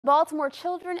Baltimore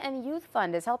Children and Youth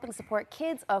Fund is helping support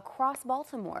kids across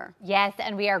Baltimore. Yes,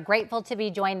 and we are grateful to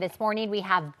be joined this morning. We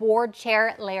have Board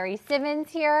Chair Larry Simmons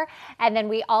here, and then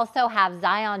we also have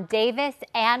Zion Davis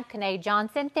and Kanae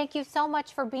Johnson. Thank you so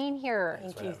much for being here.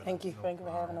 Thank you for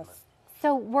having us.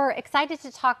 So we're excited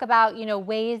to talk about,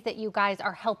 ways that you guys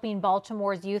are helping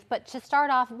Baltimore's youth. But to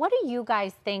start off, what do you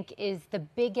guys think is the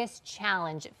biggest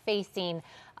challenge facing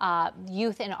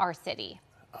youth in our city?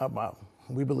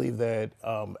 We believe that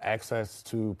access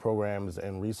to programs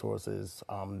and resources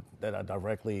that are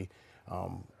directly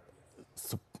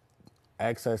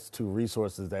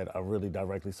really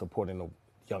directly supporting the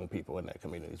young people in their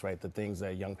communities, right? The things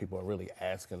that young people are really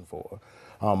asking for,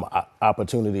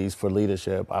 opportunities for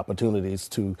leadership, opportunities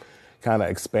to kind of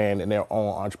expand in their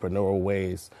own entrepreneurial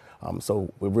ways.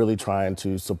 So we're really trying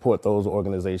to support those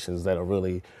organizations that are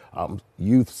really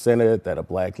youth-centered, that are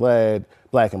Black-led,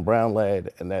 Black and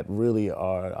Brown-led, and that really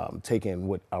are taking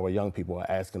what our young people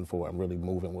are asking for and really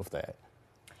moving with that.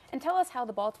 And tell us how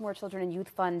the Baltimore Children and Youth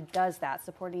Fund does that,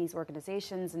 supporting these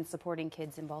organizations and supporting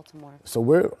kids in Baltimore. So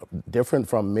we're different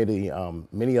from many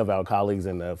of our colleagues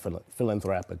in the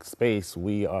philanthropic space.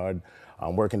 We are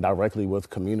working directly with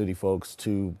community folks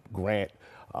to grant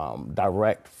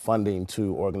direct funding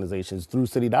to organizations through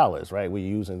city dollars, right? We're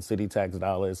using city tax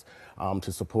dollars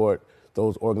to support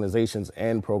those organizations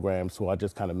and programs who I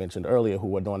just kind of mentioned earlier,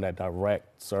 who are doing that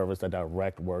direct service, that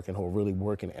direct work, and who are really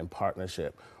working in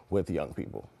partnership with young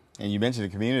people. And you mentioned the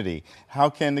community. How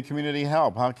can the community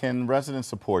help? How can residents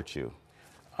support you?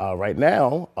 Right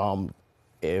now,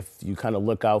 if you kind of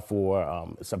look out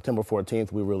for September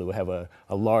 14th, we really will have a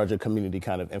larger community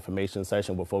kind of information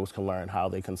session where folks can learn how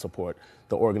they can support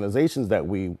the organizations that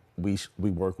we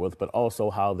work with, but also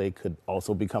how they could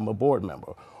also become a board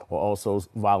member or also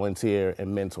volunteer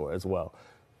and mentor as well.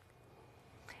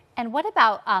 And what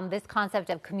about this concept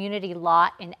of community law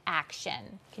in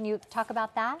action? Can you talk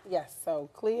about that? Yes, so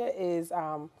CLEA is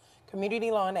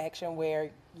community law in action,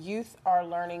 where youth are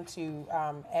learning to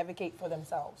advocate for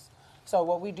themselves. So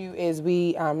what we do is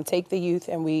we take the youth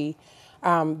and we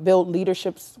build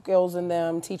leadership skills in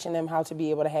them, teaching them how to be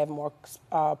able to have more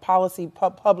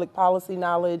public policy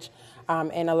knowledge,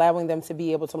 and allowing them to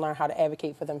be able to learn how to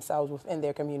advocate for themselves within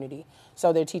their community.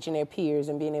 So they're teaching their peers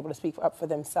and being able to speak up for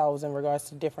themselves in regards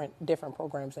to different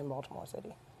programs in Baltimore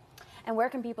City. And where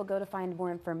can people go to find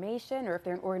more information, or if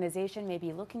they're an organization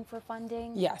maybe looking for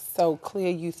funding? Yes, so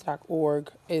clearyouth.org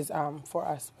is for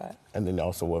us. And then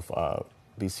also with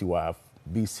BCY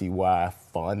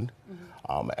Fund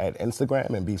at Instagram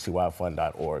and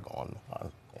bcyfund.org on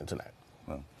internet.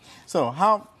 So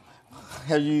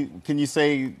can you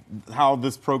say how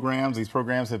these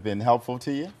programs have been helpful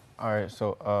to you? All right,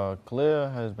 so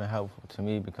CLEA has been helpful to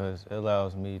me because it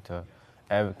allows me to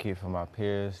advocate for my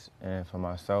peers and for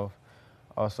myself.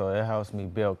 Also, it helps me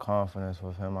build confidence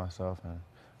within myself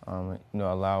and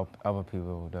allow other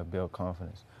people to build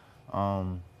confidence.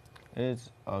 CLEA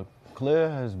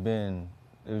has been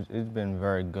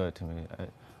very good to me.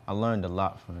 I learned a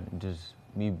lot from it, just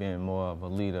me being more of a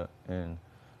leader and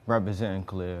representing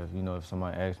CLEA. If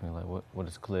somebody asks me like, what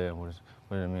is CLEA? What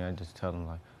does it mean? I just tell them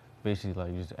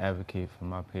basically just advocate for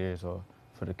my peers or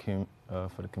for the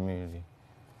community.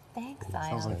 Thanks,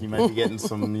 Zion. Sounds like you might be getting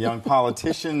some young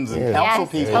politicians and council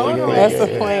people. Totally. That's the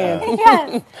plan.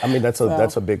 Yes. I mean, that's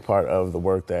a big part of the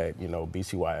work that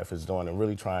BCYF is doing, and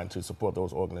really trying to support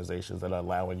those organizations that are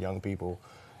allowing young people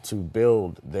to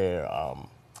build their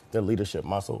leadership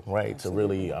muscle, right?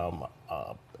 Absolutely. To really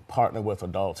partner with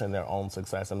adults in their own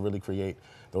success and really create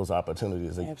those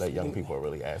opportunities that young people are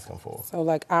really asking for.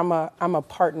 So I'm a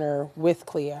partner with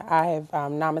CLEA. I have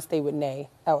Namaste with Nay,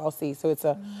 LLC. So it's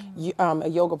a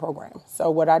yoga program. So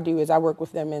what I do is I work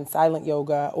with them in silent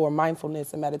yoga or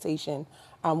mindfulness and meditation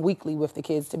weekly with the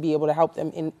kids to be able to help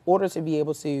them. In order to be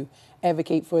able to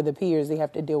advocate for the peers, they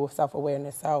have to deal with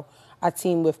self-awareness. So I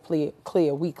team with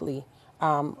CLEA weekly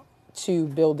to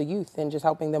build the youth and just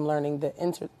helping them learning the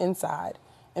inside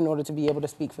in order to be able to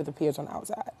speak for the peers on the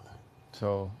outside.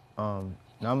 So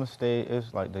Namaste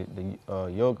is like the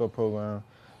yoga program.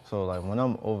 So when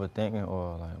I'm overthinking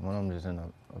or when I'm just in a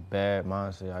bad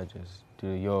mindset, I just do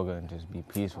yoga and just be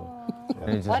peaceful.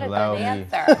 And it just What a allows good me.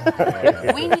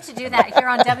 answer. We need to do that here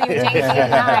on WJG 9,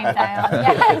 Zion.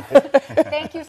 Yes. Thank you